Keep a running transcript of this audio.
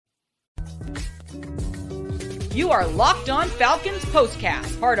You are Locked On Falcons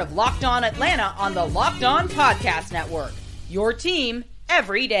Postcast, part of Locked On Atlanta on the Locked On Podcast Network. Your team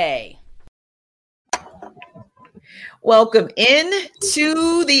every day. Welcome in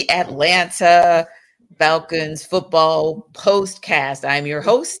to the Atlanta Falcons football postcast. I'm your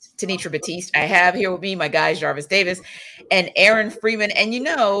host, Tenitra Batiste. I have here with me my guys, Jarvis Davis and Aaron Freeman. And you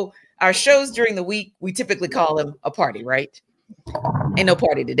know, our shows during the week, we typically call them a party, right? Ain't no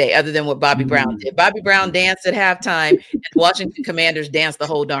party today other than what Bobby Brown did. Bobby Brown danced at halftime and Washington Commanders danced the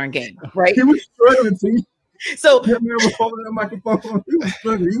whole darn game, right? He was struggling, see? So he was holding that microphone. He was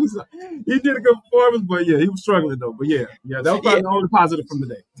struggling. He did a good performance, but yeah, he was struggling though. But yeah, that was probably the only positive from the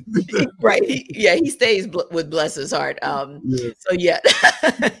day. Right. He stays with bless his heart. So yeah,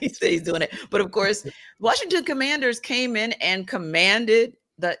 he stays doing it. But of course, Washington Commanders came in and commanded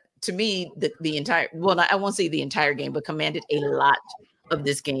the entire, well, I won't say the entire game, but commanded a lot of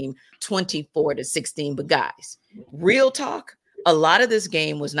this game, 24-16. But guys, real talk, a lot of this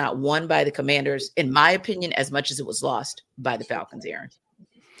game was not won by the Commanders, in my opinion, as much as it was lost by the Falcons, Aaron.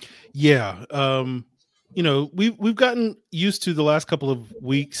 Yeah. We've gotten used to the last couple of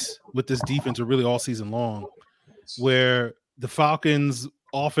weeks with this defense, or really all season long, where the Falcons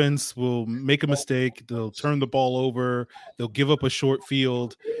offense will make a mistake, they'll turn the ball over, they'll give up a short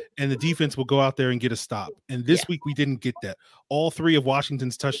field, and the defense will go out there and get a stop. And this week we didn't get that. All three of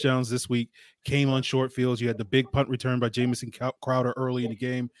Washington's touchdowns this week came on short fields. You had the big punt return by Jamison Crowder early in the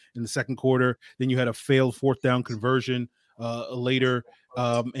game in the second quarter. Then you had a failed fourth down conversion later.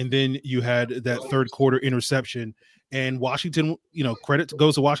 And then you had that third quarter interception. And Washington, credit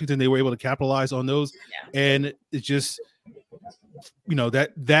goes to Washington. They were able to capitalize on those. And it just,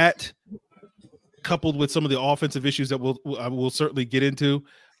 that coupled with some of the offensive issues that we'll certainly get into,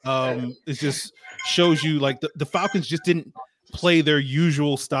 it just shows you like the Falcons just didn't play their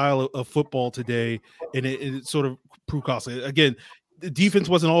usual style of football today, and it sort of proved costly. Again, the defense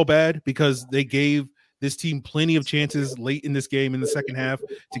wasn't all bad because they gave this team plenty of chances late in this game in the second half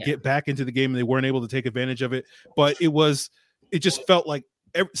to get back into the game, and they weren't able to take advantage of it. But it just felt like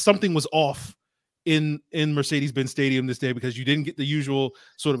something was off in Mercedes-Benz Stadium this day, because you didn't get the usual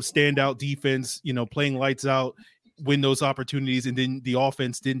sort of standout defense, playing lights out, win those opportunities, and then the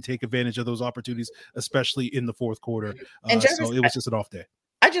offense didn't take advantage of those opportunities, especially in the fourth quarter. And Jarvis, so it was just an off day.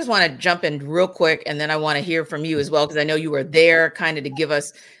 I just want to jump in real quick, and then I want to hear from you as well, because I know you were there kind of to give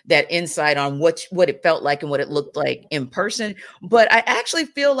us that insight on what it felt like and what it looked like in person. But I actually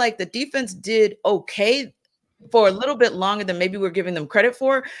feel like the defense did okay for a little bit longer than maybe we're giving them credit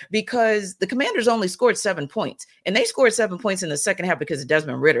for, because the Commanders only scored 7 points, and they scored 7 points in the second half because of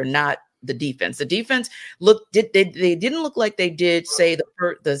Desmond Ridder, not the defense. The defense they didn't look like they did, say,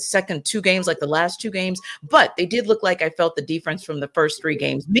 the second two games, like the last two games, but they did look like I felt the defense from the first three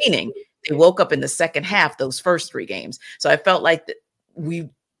games, meaning they woke up in the second half, those first three games. So I felt like we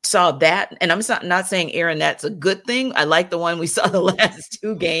saw that, and I'm not saying, Aaron, that's a good thing. I like the one we saw the last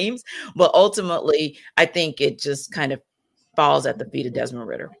two games, but ultimately I think it just kind of falls at the feet of Desmond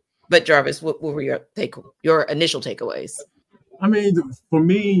Ridder. But Jarvis, what were your initial takeaways? I mean, for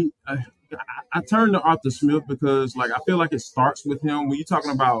me, I turned to Arthur Smith because, I feel like it starts with him. When you're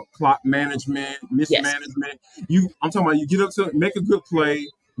talking about clock management, mismanagement, I'm talking about you get up to make a good play,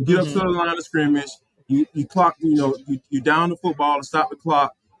 you get up to the line of scrimmage, you clock, you down the football to stop the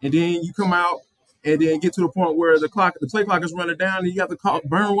clock, and then you come out and then get to the point where the play clock is running down, and you have to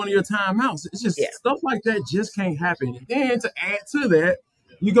burn one of your timeouts. It's just stuff like that just can't happen. And then to add to that,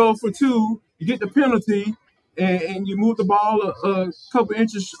 you go for two, you get the penalty, and you move the ball a couple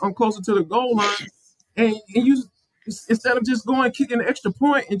inches closer to the goal line, and you, instead of just going kicking the extra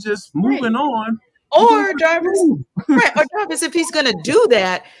point and just moving on. Or Jarvis, if he's going to do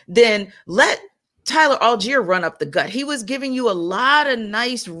that, then let Tyler Algier run up the gut. He was giving you a lot of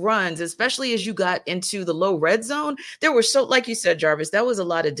nice runs, especially as you got into the low red zone. There were, so like you said, Jarvis, that was a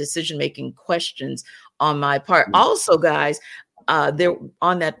lot of decision-making questions on my part. Also, guys, there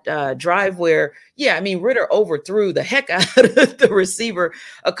on that drive where, Ridder overthrew the heck out of the receiver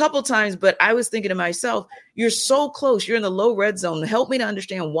a couple times, but I was thinking to myself, you're so close. You're in the low red zone. Help me to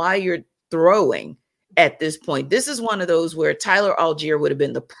understand why you're throwing at this point. This is one of those where Tyler Algier would have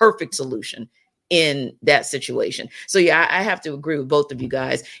been the perfect solution in that situation. So I have to agree with both of you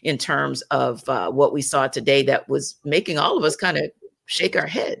guys in terms of what we saw today that was making all of us kind of shake our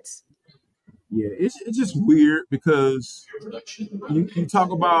heads. Yeah, it's just weird because you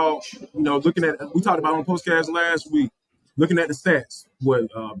talk about, looking at, we talked about on POSTCAST last week, looking at the stats,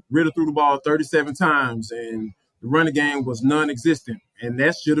 Ridder threw the ball 37 times and the running game was non-existent. And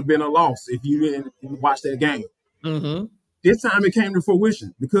that should have been a loss if you didn't watch that game. Mm-hmm. This time it came to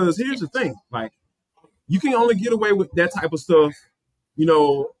fruition because here's the thing, you can only get away with that type of stuff, you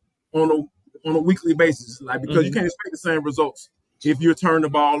know, on a weekly basis, like because you can't expect the same results if you're turning the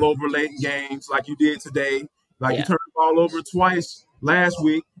ball over late in games like you did today, like you turned the ball over twice last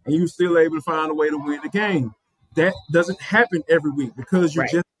week, and you were still able to find a way to win the game. That doesn't happen every week because you're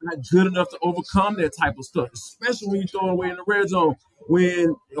just not good enough to overcome that type of stuff, especially when you throw it away in the red zone.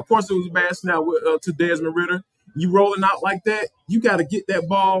 When, of course, it was a bad snap to Desmond Ridder. You rolling out like that, you got to get that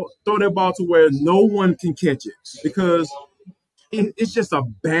ball, throw that ball to where no one can catch it, because it's just a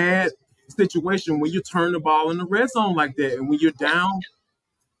bad situation when you turn the ball in the red zone like that. And when you're down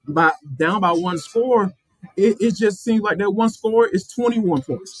by one score, it just seems like that one score is 21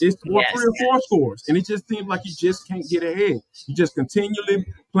 points. It's 3 or 4 scores. And it just seems like you just can't get ahead. You just continually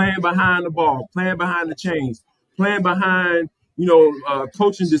playing behind the ball, playing behind the chains, playing behind,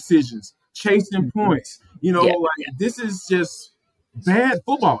 coaching decisions, chasing points. This is just bad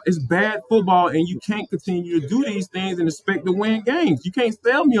football. It's bad football, and you can't continue to do these things and expect to win games. You can't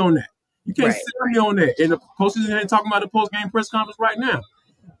sell me on that. You can't sell me on that. And the coaches are talking about the post-game press conference right now.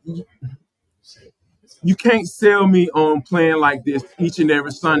 You can't sell me on playing like this each and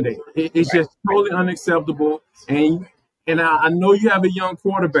every Sunday. It's just totally unacceptable. And I know you have a young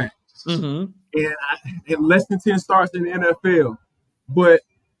quarterback, and less than 10 starts in the NFL, but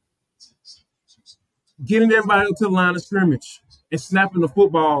getting everybody up to the line of scrimmage and snapping the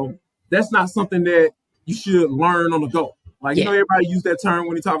football, that's not something that you should learn on the go. Like, everybody use that term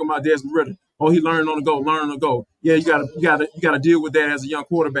when you're talking about Desmond Ridder. Oh, he learned on the go. Yeah, you gotta deal with that as a young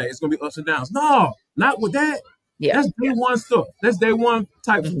quarterback. It's gonna be ups and downs. No, not with that. Yeah, that's day one stuff. That's day one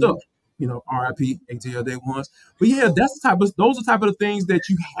type of stuff. RIP, ATL day ones. But yeah, those are the type of things that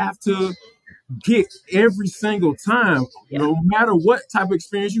you have to get every single time, no matter what type of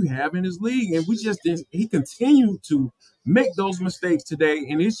experience you have in this league. And he continued to make those mistakes today,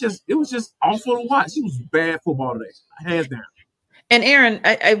 and it was just awful to watch. It was bad football today, hands down. And Aaron,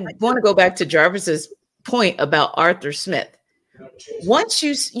 I want to go back to Jarvis's point about Arthur Smith. Once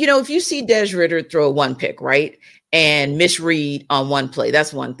if you see Des Ridder throw one pick, right, and misread on one play,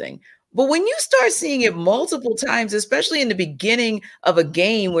 that's one thing. But when you start seeing it multiple times, especially in the beginning of a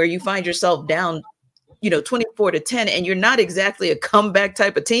game where you find yourself down, 24-10, and you're not exactly a comeback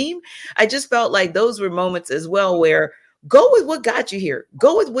type of team, I just felt like those were moments as well where go with what got you here.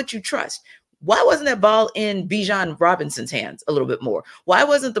 Go with what you trust. Why wasn't that ball in Bijan Robinson's hands a little bit more? Why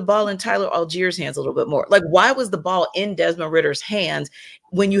wasn't the ball in Tyler Allgeier's hands a little bit more? Like, why was the ball in Desmond Ridder's hands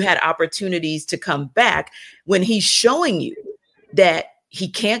when you had opportunities to come back, when he's showing you that he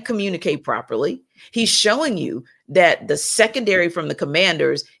can't communicate properly? He's showing you that the secondary from the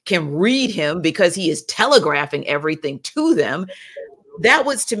Commanders can read him because he is telegraphing everything to them. That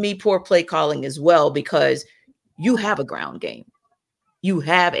was, to me, poor play calling as well, because you have a ground game. You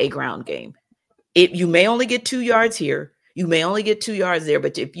have a ground game. You may only get 2 yards here. You may only get 2 yards there.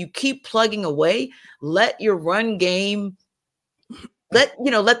 But if you keep plugging away, let your run game, let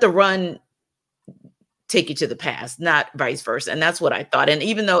the run take you to the pass, not vice versa. And that's what I thought. And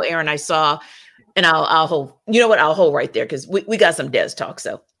even though, Aaron, I saw, and I'll hold, I'll hold right there, because we got some Des talk.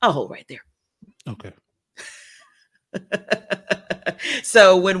 So I'll hold right there. Okay.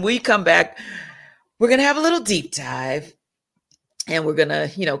 So when we come back, we're going to have a little deep dive. And we're going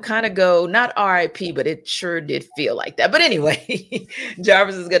to, kind of go, not RIP, but it sure did feel like that. But anyway,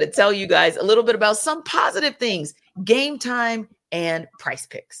 Jarvis is going to tell you guys a little bit about some positive things, Game Time and Price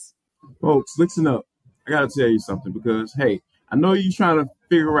Picks. Folks, listen up. I got to tell you something, because, hey, I know you're trying to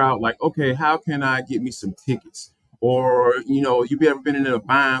figure out, like, okay, how can I get me some tickets? Or, you've ever been in a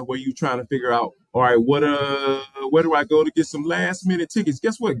bind where you're trying to figure out, all right, where do I go to get some last minute tickets?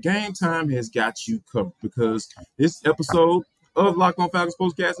 Guess what? Game Time has got you covered, because this episode of Locked On Falcons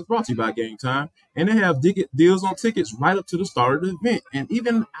POSTCAST is brought to you by Game Time, and they have deals on tickets right up to the start of the event. And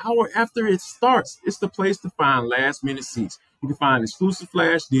even an hour after it starts, it's the place to find last minute seats. You can find exclusive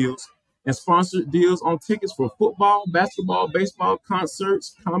flash deals and sponsored deals on tickets for football, basketball, baseball,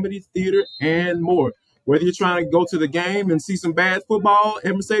 concerts, comedy, theater, and more. Whether you're trying to go to the game and see some bad football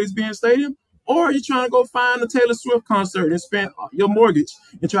at Mercedes-Benz Stadium, or you're trying to go find a Taylor Swift concert and spend your mortgage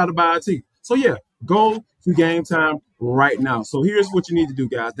and try to buy a ticket. So yeah, go to Game Time right now. So here's what you need to do,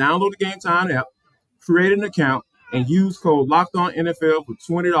 guys. Download the Game Time app, create an account, and use code LOCKEDONNFL for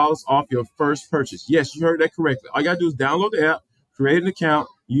 $20 off your first purchase. Yes, you heard that correctly. All you got to do is download the app, create an account,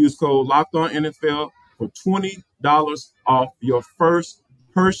 use code LOCKEDONNFL for $20 off your first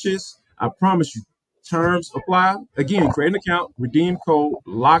purchase. I promise you, terms apply. Again, create an account, redeem code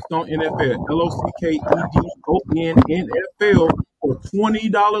LOCKEDONNFL, LOCKEDONNFL for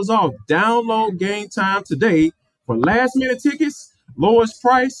 $20 off. Download Game Time today for last minute tickets, lowest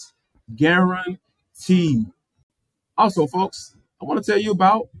price guaranteed. guaranteed. Also, folks, I want to tell you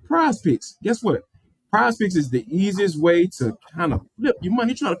about Prize Picks. Guess what? Prize Picks is the easiest way to kind of flip your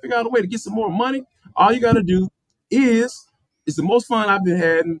money. You're trying to figure out a way to get some more money. All you got to do is, it's the most fun I've been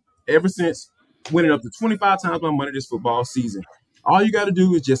having ever since winning up to 25 times my money this football season. All you got to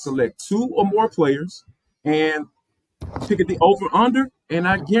do is just select 2 or more players and pick the over-under, and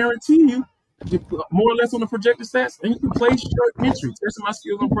I guarantee you, more or less on the projected stats, and you can place your entry. Testing my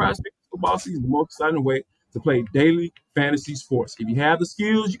skills on Prize Picks football season, the most exciting way to play daily fantasy sports. If you have the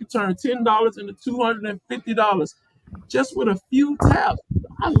skills, you can turn $10 into $250 just with a few taps.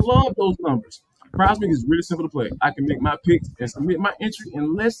 I love those numbers. Prize Picks is really simple to play. I can make my picks and submit my entry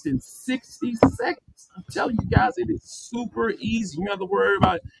in less than 60 seconds. I'm telling you guys, it is super easy. You don't have to worry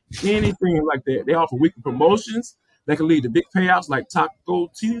about anything like that. They offer weekly promotions that can lead to big payouts like Taco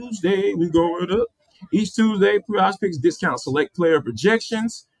Tuesday. We going up. Each Tuesday, Prize Picks discount select player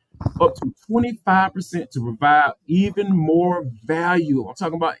projections up to 25% to provide even more value. I'm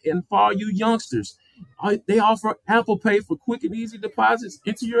talking about, and for all you youngsters, they offer Apple Pay for quick and easy deposits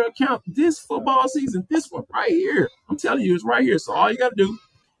into your account this football season. This one right here. I'm telling you, it's right here. So all you got to do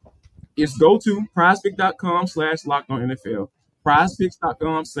is go to prizepicks.com/lockedonnfl,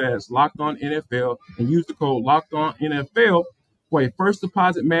 prizepicks.com/lockedonnfl, and use the code lockedonnfl for a first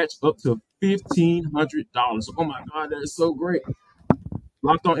deposit match up to $1,500. Oh my God, that is so great.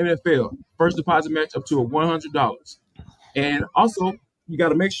 Locked On NFL, first deposit match up to $100. And also, you got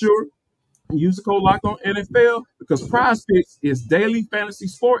to make sure you use the code Locked On NFL because Prize Picks is daily fantasy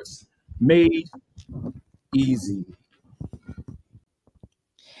sports made easy.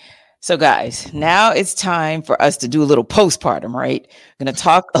 So, guys, now it's time for us to do a little postpartum, right? We're going to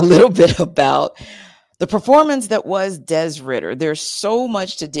talk a little bit about the performance that was Des Ridder. There's so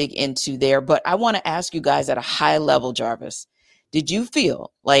much to dig into there, but I want to ask you guys at a high level, Jarvis. Did you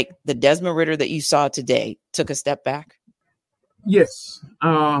feel like the Desmond Ridder that you saw today took a step back? Yes,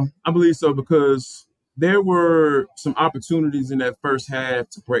 I believe so because there were some opportunities in that first half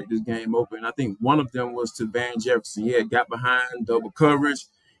to break this game open. I think one of them was to Van Jefferson. He had got behind double coverage.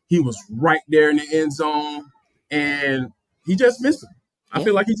 He was right there in the end zone, and he just missed him. I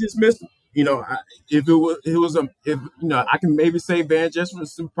feel like he just missed him. You know, if I can maybe say Van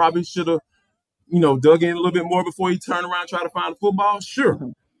Jefferson probably should have, dug in a little bit more before he turned around and tried to find the football. Sure.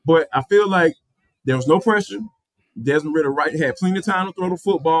 But I feel like there was no pressure. Desmond Ridder had plenty of time to throw the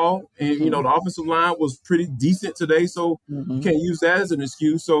football. And, the offensive line was pretty decent today. So you can't use that as an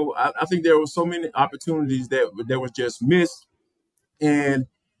excuse. So I think there were so many opportunities that were just missed. And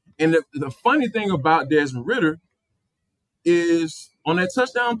the funny thing about Desmond Ridder is on that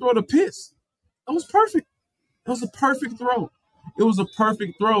touchdown throw to Pitts, that was perfect. That was a perfect throw. It was a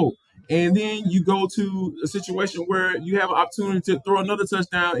perfect throw. And then you go to a situation where you have an opportunity to throw another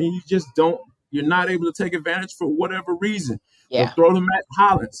touchdown and you're not able to take advantage for whatever reason. Yeah. The throw to Matt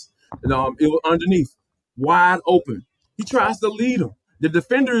Hollins. It was underneath, wide open. He tries to lead him. The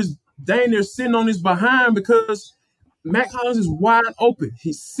defender is dang near sitting on his behind because Matt Hollins is wide open.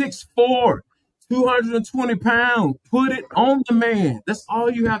 He's 6'4", 220 pounds. Put it on the man. That's all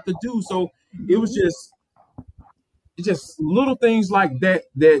you have to do. So it was just little things like that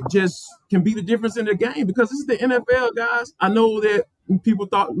just can be the difference in the game because this is the NFL, guys. I know that people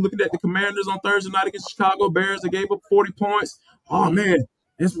thought looking at the Commanders on Thursday night against Chicago Bears, they gave up 40 points. Oh, man,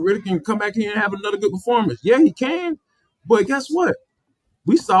 this really can come back here and have another good performance. Yeah, he can. But guess what?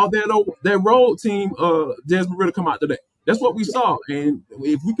 We saw that road team, Desmond Ridder, come out today. That's what we saw. And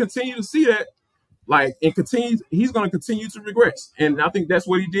if we continue to see that, he's going to continue to regress. And I think that's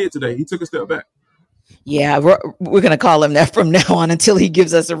what he did today. He took a step back. Yeah, we're going to call him that from now on until he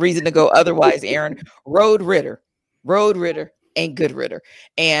gives us a reason to go otherwise, Aaron. Road Ridder ain't good Ridder.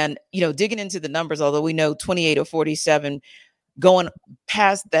 And, digging into the numbers, although we know 28 of 47, going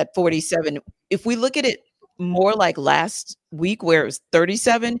past that 47, if we look at it more like last week where it was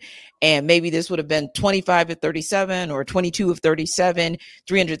 37, and maybe this would have been 25 of 37 or 22 of 37,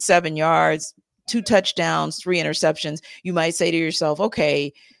 307 yards, 2 touchdowns, 3 interceptions, you might say to yourself,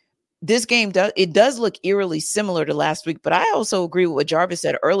 okay, this game does look eerily similar to last week, but I also agree with what Jarvis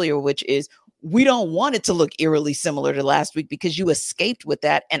said earlier, which is we don't want it to look eerily similar to last week because you escaped with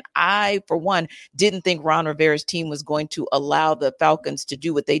that. And I, for one, didn't think Ron Rivera's team was going to allow the Falcons to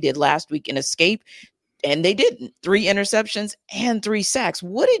do what they did last week and escape. And they didn't. 3 interceptions and 3 sacks.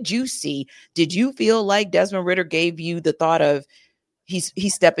 What did you see? Did you feel like Desmond Ridder gave you the thought of he's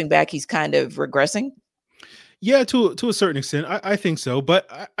stepping back, he's kind of regressing? Yeah, to a certain extent, I think so.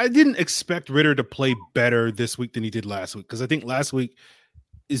 But I didn't expect Ridder to play better this week than he did last week because I think last week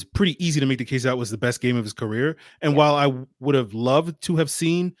is pretty easy to make the case that was the best game of his career. And while I would have loved to have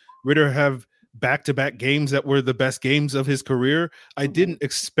seen Ridder have back-to-back games that were the best games of his career. I didn't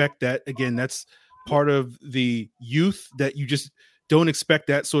expect that. Again, that's part of the youth, that you just don't expect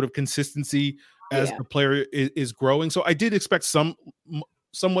that sort of consistency as the player is growing. So I did expect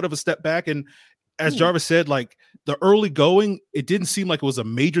somewhat of a step back. And as Jarvis said, like the early going, it didn't seem like it was a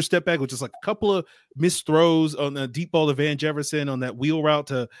major step back, which is like a couple of missed throws on the deep ball to Van Jefferson on that wheel route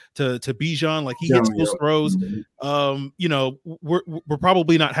to Bijan. Like he hits those throws. You know, we're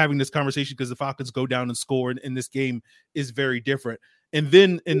probably not having this conversation because the Falcons go down and score, and this game is very different. And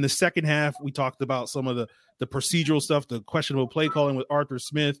then in the second half, we talked about some of the procedural stuff, the questionable play calling with Arthur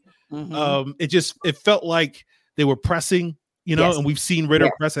Smith. It felt like they were pressing, you know, and we've seen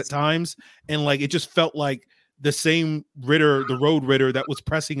Ritter press at times. And like, it just felt like the same Ritter, the road Ritter that was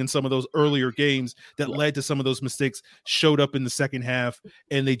pressing in some of those earlier games that led to some of those mistakes showed up in the second half,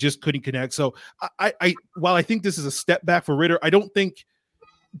 and they just couldn't connect. So while I think this is a step back for Ritter, I don't think,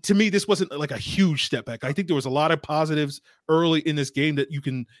 to me, this wasn't like a huge step back. I think there was a lot of positives early in this game that you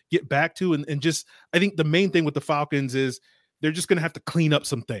can get back to. And just, I think the main thing with the Falcons is they're just going to have to clean up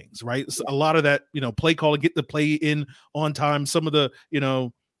some things, right? So a lot of that, you know, play calling, get the play in on time. Some of the, you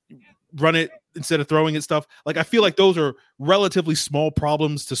know, run it instead of throwing it stuff. Like, I feel like those are relatively small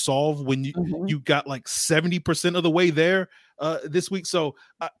problems to solve when you got like 70% of the way there this week. So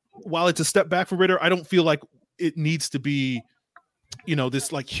while it's a step back for Ritter, I don't feel like it needs to be, you know,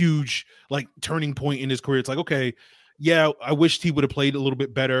 this like huge like turning point in his career. It's like, okay, yeah, I wished he would have played a little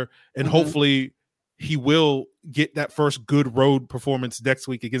bit better, and hopefully he will get that first good road performance next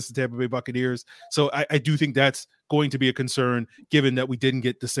week against the Tampa Bay Buccaneers. So I do think that's going to be a concern, given that we didn't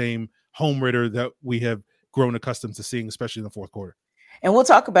get the same home Ritter that we have grown accustomed to seeing, especially in the fourth quarter. And we'll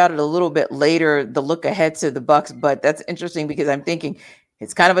talk about it a little bit later, the look ahead to the Bucs, but that's interesting because I'm thinking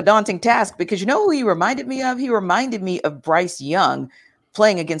it's kind of a daunting task, because you know who he reminded me of? He reminded me of Bryce Young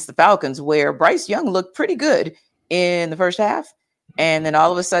playing against the Falcons, where Bryce Young looked pretty good in the first half. And then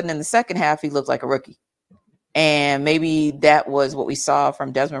all of a sudden in the second half, he looked like a rookie. And maybe that was what we saw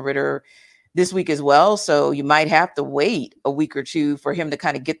from Desmond Ritter this week as well. So you might have to wait a week or two for him to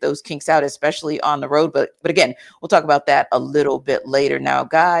kind of get those kinks out, especially on the road. But again, we'll talk about that a little bit later. Now,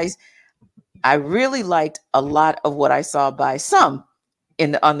 guys, I really liked a lot of what I saw by some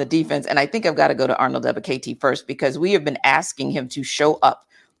on the defense. And I think I've got to go to Arnold Ebiketie first, because we have been asking him to show up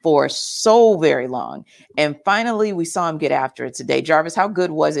for so very long. And finally, we saw him get after it today. Jarvis, how good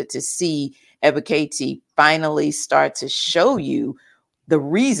was it to see Ebiketie finally start to show you the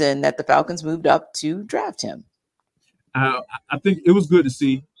reason that the Falcons moved up to draft him? I think it was good to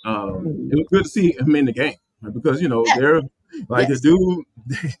see. It was good to see him in the game, because, you know, they're like the dude,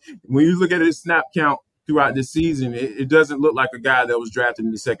 when you look at his snap count throughout this season, it doesn't look like a guy that was drafted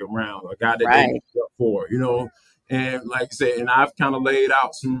in the second round, a guy that they moved up for, you know. And like I said, and I've kind of laid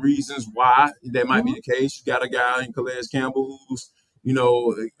out some reasons why that might be the case. You got a guy in Calais Campbell who's, you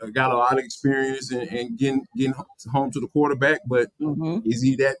know, got a lot of experience in getting home to the quarterback, but is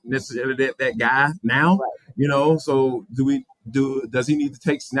he that necessarily that guy now? Right. You know, so does he need to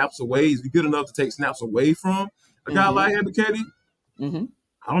take snaps away? Is he good enough to take snaps away from a guy like Ebiketie?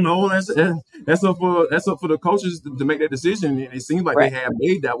 I don't know. That's up for the coaches to make that decision. And it seems like they have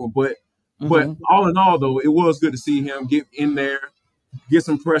made that one, but all in all, though, it was good to see him get in there, get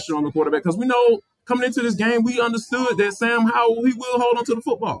some pressure on the quarterback, because we know coming into this game, we understood that Sam Howell, he will hold on to the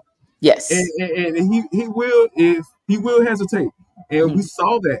football. Yes, and he will hesitate, and we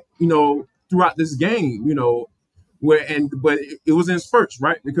saw that, you know, throughout this game, you know, but it was in spurts,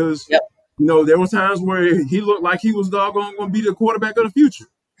 right? Because you know, there were times where he looked like he was doggone going to be the quarterback of the future,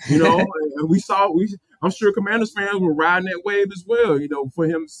 you know, and I'm sure Commanders fans were riding that wave as well, you know, for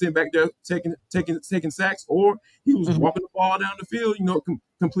him sitting back there taking sacks, or he was walking the ball down the field, you know,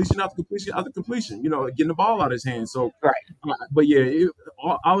 completion after completion, you know, getting the ball out of his hands. So, but yeah,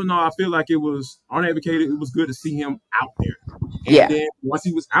 all in all, I feel like it was on Ebiketie. It was good to see him out there. And then once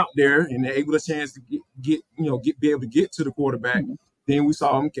he was out there and able a chance to be able to get to the quarterback, then we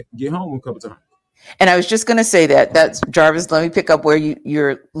saw him get home a couple times. And I was just going to say that's Jarvis. Let me pick up where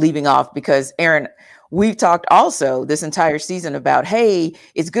you're leaving off, because Aaron, we've talked also this entire season about, hey,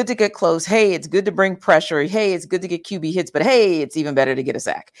 it's good to get close. Hey, it's good to bring pressure. Hey, it's good to get QB hits, but hey, it's even better to get a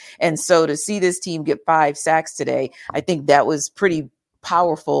sack. And so to see this team get 5 sacks today, I think that was pretty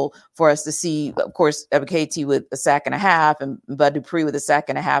powerful for us to see. Of course, Ebiketie with a sack and a half, and Bud Dupree with a sack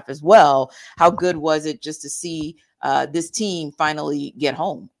and a half as well. How good was it just to see this team finally get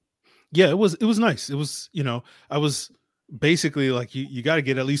home? Yeah, it was nice. It was, you know, I was basically like, you got to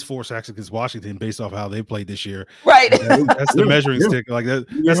get at least 4 sacks against Washington based off how they played this year. Right. That's the measuring stick. Like that's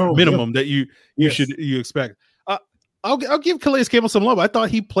the minimum that you expect. I'll give Calais Campbell some love. I thought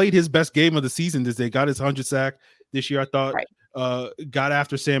he played his best game of the season this day. Got his 100 sack this year. I thought got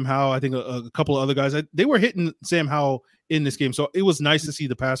after Sam Howell. I think a couple of other guys. They were hitting Sam Howell in this game, so it was nice to see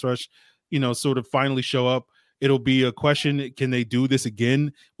the pass rush, sort of finally show up. It'll be a question: can they do this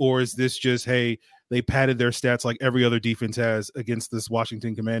again, or is this just they padded their stats like every other defense has against this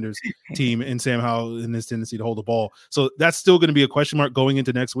Washington Commanders team, and Sam Howell in this tendency to hold the ball? So that's still going to be a question mark going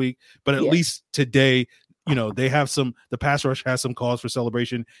into next week. But at least today, they have the pass rush has some cause for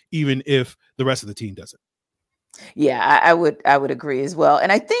celebration, even if the rest of the team doesn't. Yeah, I would agree as well.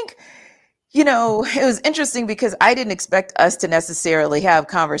 And I think, it was interesting because I didn't expect us to necessarily have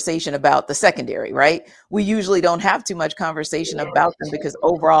conversation about the secondary, right? We usually don't have too much conversation about them because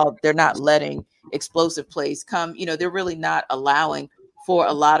overall they're not letting explosive plays come. They're really not allowing for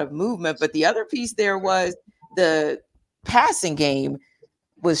a lot of movement. But the other piece there was the passing game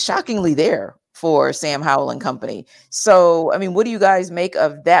was shockingly there for Sam Howell and company. So, I mean, what do you guys make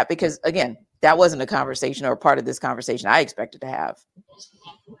of that? Because again, that wasn't a conversation or part of this conversation I expected to have.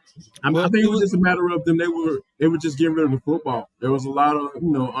 I think it was just a matter of them. They were just getting rid of the football. There was a lot of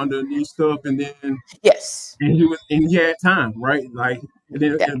underneath stuff, and then and he had time, right? Like, and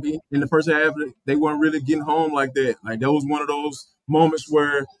then in the first half, they weren't really getting home like that. Like, that was one of those moments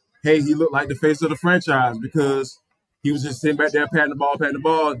where, hey, he looked like the face of the franchise because he was just sitting back there patting the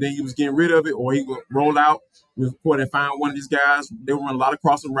ball. Then he was getting rid of it, or he would roll out and find one of these guys. They were running a lot of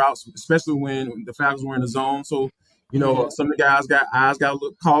crossing routes, especially when the Falcons were in the zone. So, some of the guys got a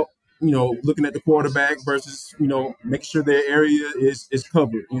look caught, looking at the quarterback versus, making sure their area is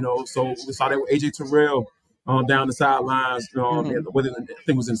covered, So we saw that with A.J. Terrell down the sidelines, I think it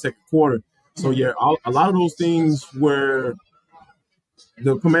was in the second quarter. So, yeah, a lot of those things where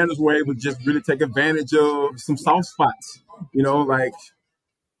the Commanders were able to just really take advantage of some soft spots, they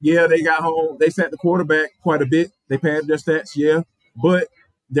got home. They sat the quarterback quite a bit. They padded their stats, but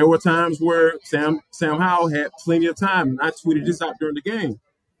there were times where Sam Howell had plenty of time. And I tweeted this out during the game.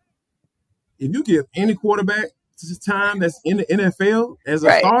 If you give any quarterback time that's in the NFL as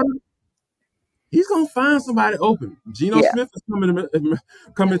a starter, he's gonna find somebody open. Geno Smith is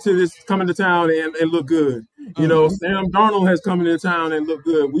coming to town and look good. Sam Darnold has come into town and look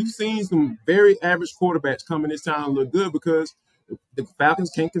good. We've seen some very average quarterbacks come into town and look good because the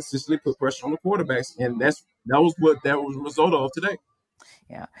Falcons can't consistently put pressure on the quarterbacks, and that was a result of today.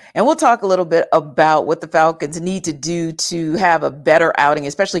 Yeah. And we'll talk a little bit about what the Falcons need to do to have a better outing,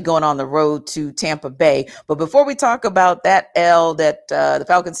 especially going on the road to Tampa Bay. But before we talk about that L that the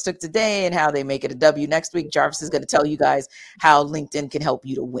Falcons took today and how they make it a W next week, Jarvis is going to tell you guys how LinkedIn can help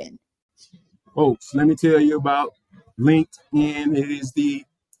you to win. Folks, let me tell you about LinkedIn. It is the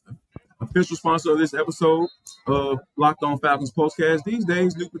official sponsor of this episode of Locked On Falcons POSTCAST. These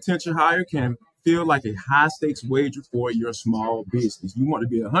days, new potential hire can feel like a high-stakes wager for your small business. You want to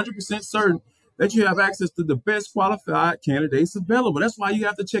be 100% certain that you have access to the best qualified candidates available. That's why you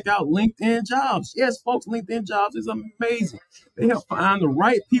have to check out LinkedIn Jobs. Yes, folks, LinkedIn Jobs is amazing. They help find the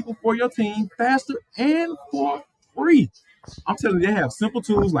right people for your team faster and for free. I'm telling you, they have simple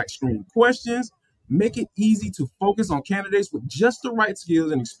tools like screening questions, make it easy to focus on candidates with just the right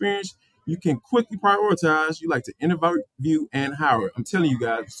skills and experience. You can quickly prioritize. You like to interview and hire. I'm telling you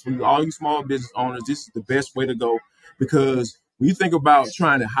guys, for all you small business owners, this is the best way to go because when you think about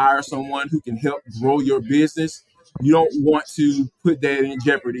trying to hire someone who can help grow your business, you don't want to put that in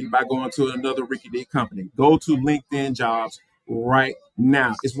jeopardy by going to another rickety company. Go to LinkedIn Jobs right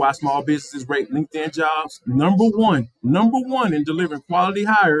now. It's why small businesses rate LinkedIn Jobs number one in delivering quality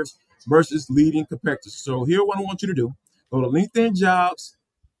hires versus leading competitors. So here's what I want you to do. Go to LinkedIn Jobs.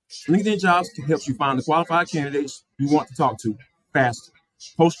 LinkedIn Jobs helps you find the qualified candidates you want to talk to faster.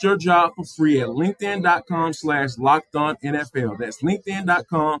 Post your job for free at linkedin.com/LockedOnNFL. That's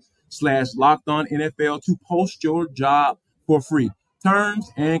linkedin.com/LockedOnNFL to post your job for free. Terms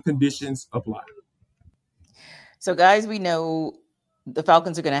and conditions apply. So, guys, we know the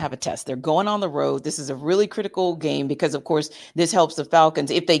Falcons are going to have a test. They're going on the road. This is a really critical game because, of course, this helps the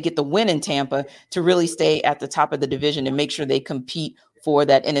Falcons, if they get the win in Tampa, to really stay at the top of the division and make sure they compete for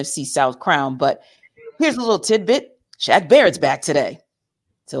that NFC South crown. But here's a little tidbit. Shaq Barrett's back today.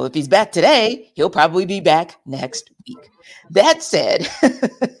 So if he's back today, he'll probably be back next week. That said,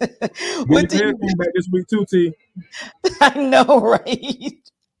 what do you think back this week too, T? I know, right?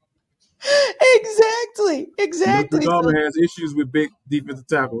 Exactly. The Dolphins has issues with big defensive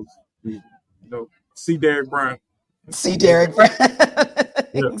tackles. See Derek Brown. Exactly.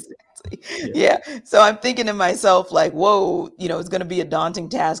 Yeah. So I'm thinking to myself, like, whoa, it's going to be a daunting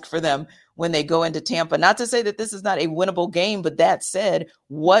task for them when they go into Tampa. Not to say that this is not a winnable game, but that said,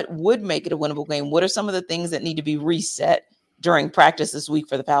 what would make it a winnable game? What are some of the things that need to be reset during practice this week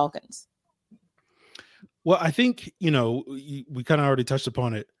for the Falcons? Well, I think, we kind of already touched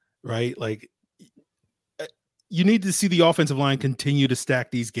upon it, right? Like, you need to see the offensive line continue to stack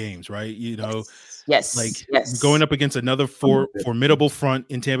these games, right? Yes. Going up against another formidable front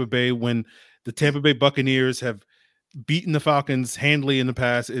in Tampa Bay, when the Tampa Bay Buccaneers have beaten the Falcons handily in the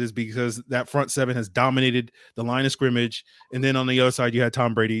past, it is because that front seven has dominated the line of scrimmage. And then on the other side, you had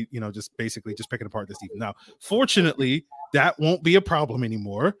Tom Brady, just picking apart this defense. Now, fortunately, that won't be a problem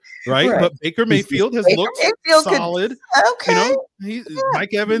anymore, right? But Baker Mayfield has looked solid.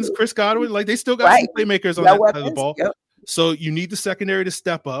 Mike Evans, Chris Godwin, like they still got some playmakers on that side of the ball. Yep. So you need the secondary to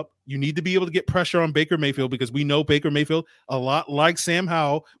step up. You need to be able to get pressure on Baker Mayfield, because we know Baker Mayfield, a lot like Sam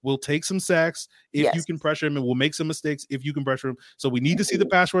Howell, will take some sacks if you can pressure him, and will make some mistakes if you can pressure him. So we need to see the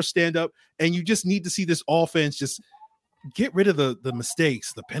pass rush stand up, and you just need to see this offense just get rid of the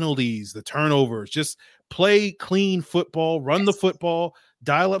mistakes, the penalties, the turnovers. Just play clean football, run the football,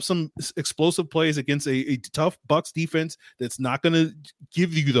 dial up some explosive plays against a tough Bucs defense that's not going to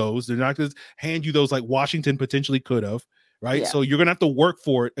give you those. They're not going to hand you those like Washington potentially could have, right? Yeah. So you're going to have to work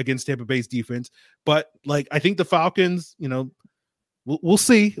for it against Tampa Bay's defense. But like, I think the Falcons, we'll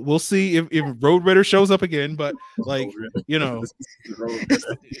see. We'll see if Road Ridder shows up again. But like, I love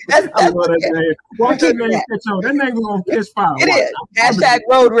that name. Watch that name catch on. That name gonna catch fire. It is. Hashtag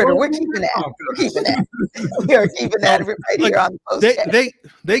Road Ridder. We're keeping that. We're keeping that right here on the post.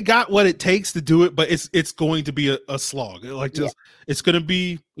 They got what it takes to do it, but it's going to be a slog. It's going to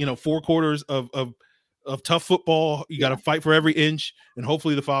be 4 quarters of tough football. You got to fight for every inch, and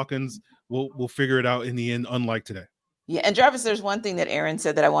hopefully the Falcons will figure it out in the end. Unlike today. Yeah, and Jarvis, there's one thing that Aaron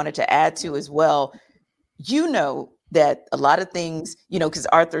said that I wanted to add to as well. That a lot of things, because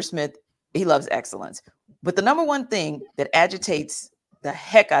Arthur Smith, he loves excellence. But the number one thing that agitates the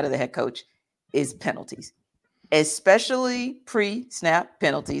heck out of the head coach is penalties, especially pre-snap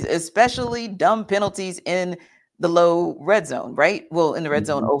penalties, especially dumb penalties in the low red zone, right? Well, in the red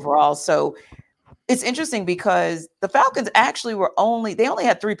zone overall. So it's interesting because the Falcons actually they only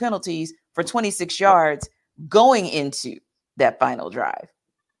had 3 penalties for 26 yards going into that final drive.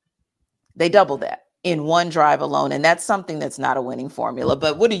 They doubled that in one drive alone. And that's something that's not a winning formula.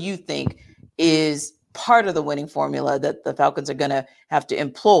 But what do you think is part of the winning formula that the Falcons are going to have to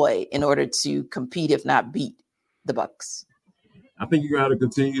employ in order to compete, if not beat the Bucs? I think you got to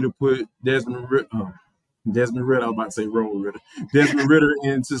continue to put Desmond Ridder, I was about to say Road Ridder, Desmond Ridder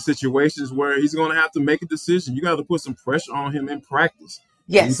into situations where he's going to have to make a decision. You got to put some pressure on him in practice.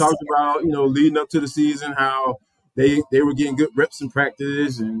 Yes. You talked about, leading up to the season, how they were getting good reps in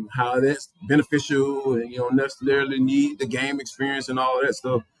practice and how that's beneficial, and you don't necessarily need the game experience and all of that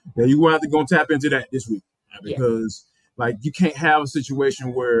stuff. Yeah, you're going to have to go and tap into that this week, because you can't have a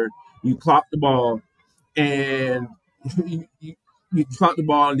situation where you clock the ball and you clock the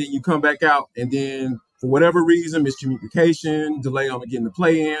ball and then you come back out, and then for whatever reason, miscommunication, delay on getting the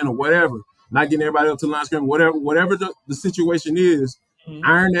play in or whatever, not getting everybody up to the line of scrimmage, whatever the situation is.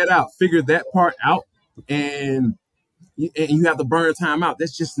 Iron that out, figure that part out, and you have to burn time out.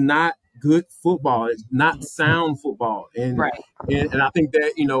 That's just not good football. It's not sound football. And and I think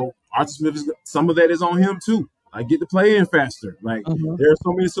that, Arthur Smith, some of that is on him too. Like, get the play in faster. Like, there are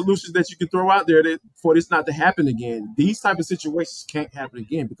so many solutions that you can throw out there for this not to happen again. These type of situations can't happen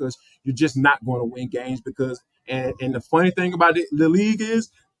again, because you're just not going to win games. And the funny thing about the league is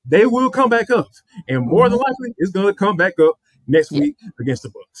they will come back up, and more than likely it's going to come back up next week against the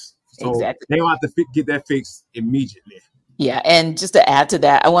Bucs. So they don't have to get that fixed immediately. Yeah, and just to add to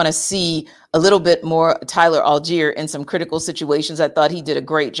that, I want to see a little bit more Tyler Algier in some critical situations. I thought he did a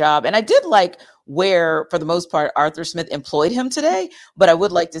great job. And I did like where, for the most part, Arthur Smith employed him today, but I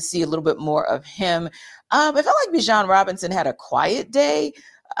would like to see a little bit more of him. I felt like Bijan Robinson had a quiet day,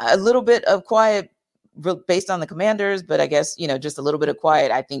 a little bit of quiet based on the Commanders, but I guess, just a little bit of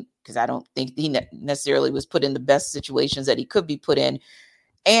quiet, I think, because I don't think he necessarily was put in the best situations that he could be put in.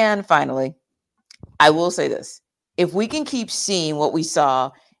 And finally, I will say this. If we can keep seeing what we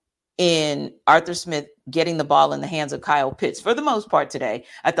saw in Arthur Smith getting the ball in the hands of Kyle Pitts for the most part today,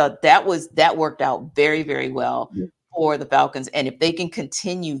 I thought that worked out very, very well for the Falcons. And if they can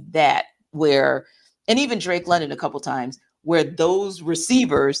continue that, and even Drake London a couple times, where those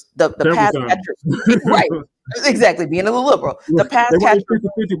receivers, the pass catchers, right, exactly, being a little liberal, the pass catchers,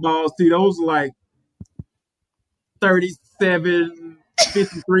 50 balls, see, those are like 37,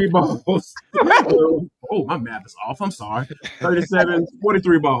 53 balls. Oh, my math is off. I'm sorry. 37,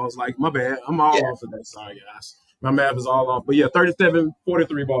 43 balls. Like, my bad. I'm all off of that. Sorry, guys. My math is all off. But yeah, 37,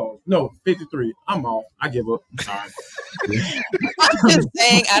 43 balls. No, 53. I'm off. I give up. I'm sorry. I'm just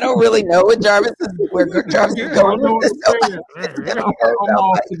saying, I don't really know what Jarvis is going with this. I'm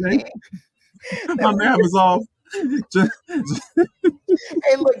off today. My math is off. Hey,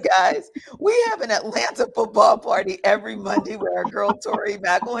 look, guys, we have an Atlanta football party every Monday where our girl Tori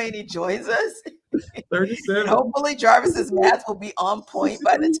McElhaney joins us. 37. Hopefully, Jarvis's math will be on point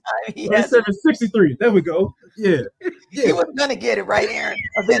by the time he has 63. There we go. Yeah. He was going to get it right, Aaron,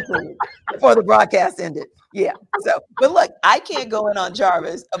 eventually, before the broadcast ended. Yeah. So, but look, I can't go in on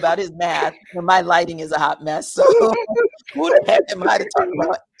Jarvis about his math when my lighting is a hot mess. So, who the heck am I to talk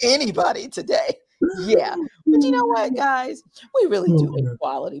about anybody today? Yeah. But you know what, guys? We really do a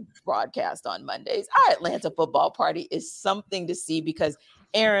quality broadcast on Mondays. Our Atlanta football party is something to see because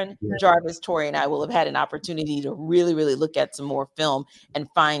Aaron, Jarvis, Tori, and I will have had an opportunity to really, really look at some more film and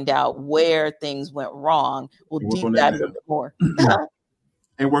find out where things went wrong. We'll deep dive a little bit more.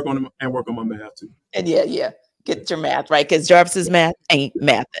 And work on my math too. And yeah. Get your math right, because Jarvis's math ain't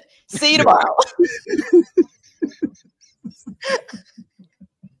math. See you tomorrow.